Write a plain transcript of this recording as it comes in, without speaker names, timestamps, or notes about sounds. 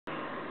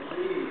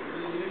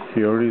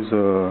Here is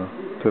a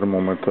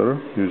thermometer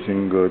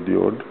using a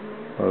diode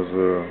as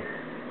a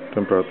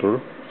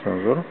temperature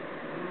sensor.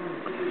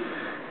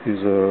 Is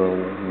a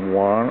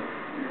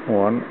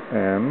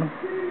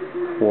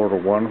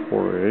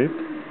 1N4148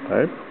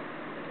 type.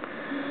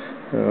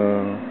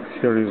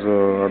 Here is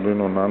a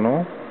Arduino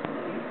Nano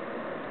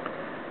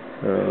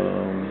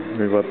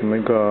with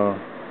Atmega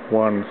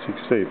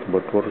 168,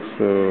 but works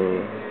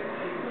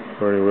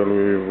very well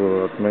with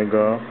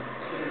Atmega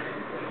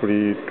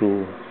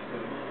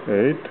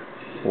 328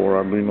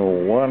 or Arduino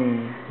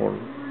 1 or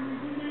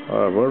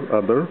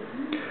other.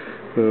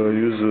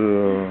 Use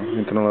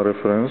internal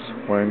reference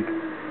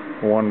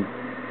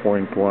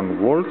 1.1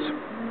 volts.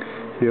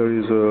 Here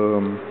is a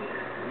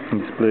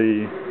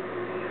display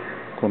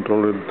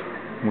controlled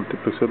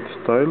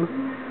multiplexed style.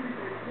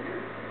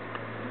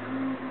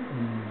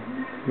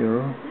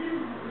 Here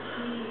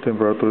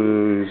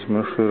temperature is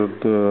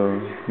measured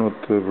not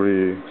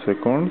every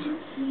seconds,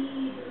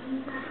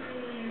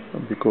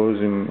 because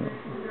in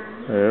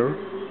air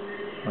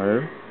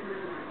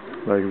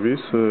like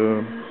this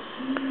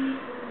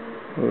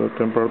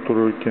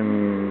temperature can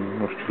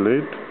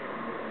oscillate,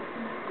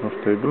 not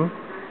stable.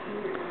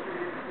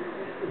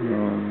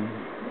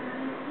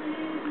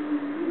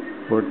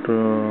 But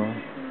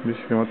this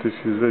schematic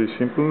is very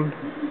simple.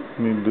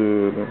 Need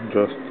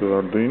just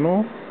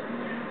Arduino,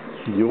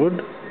 diode,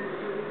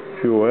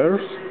 few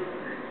wires,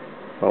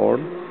 power,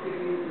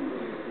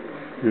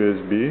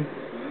 USB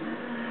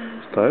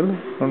style,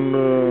 and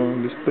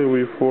display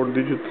with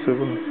 4-digit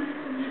 7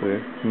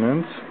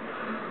 segments,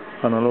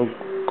 analog,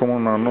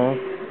 common anode,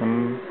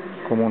 and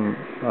common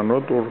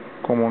anode or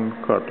common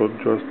cathode.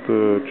 Just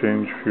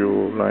change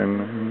few line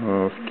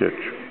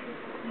sketch.